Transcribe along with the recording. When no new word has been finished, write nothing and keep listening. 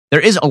there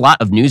is a lot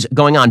of news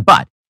going on,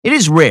 but it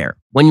is rare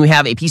when you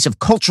have a piece of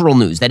cultural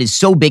news that is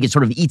so big it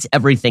sort of eats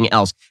everything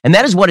else. And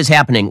that is what is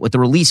happening with the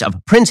release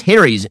of Prince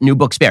Harry's new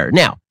book, Spare.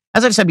 Now,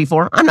 as I've said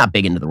before, I'm not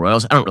big into the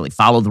royals. I don't really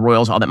follow the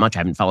royals all that much. I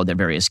haven't followed their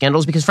various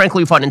scandals because,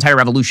 frankly, we fought an entire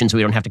revolution, so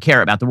we don't have to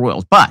care about the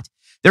royals. But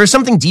there is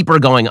something deeper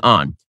going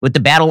on with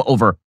the battle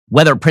over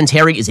whether Prince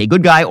Harry is a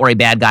good guy or a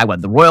bad guy,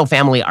 whether the royal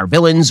family are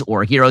villains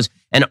or heroes,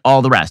 and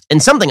all the rest.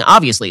 And something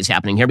obviously is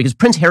happening here because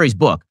Prince Harry's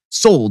book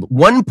sold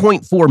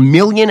 1.4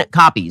 million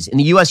copies in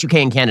the US, UK,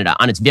 and Canada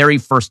on its very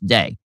first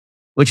day,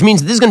 which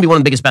means this is going to be one of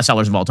the biggest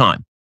bestsellers of all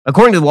time.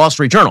 According to the Wall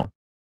Street Journal,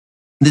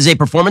 this is a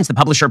performance the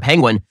publisher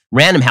Penguin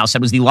Random House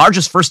said was the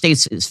largest first-day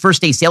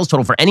sales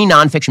total for any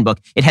nonfiction book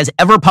it has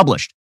ever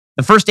published.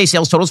 The first-day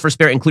sales totals for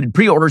Spare included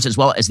pre-orders as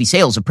well as the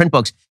sales of print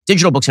books,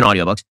 digital books, and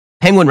audiobooks.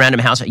 Penguin Random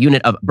House, a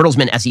unit of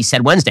Bertelsmann SE,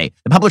 said Wednesday.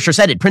 The publisher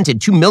said it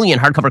printed 2 million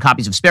hardcover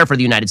copies of Spare for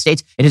the United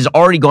States. It has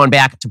already gone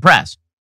back to press.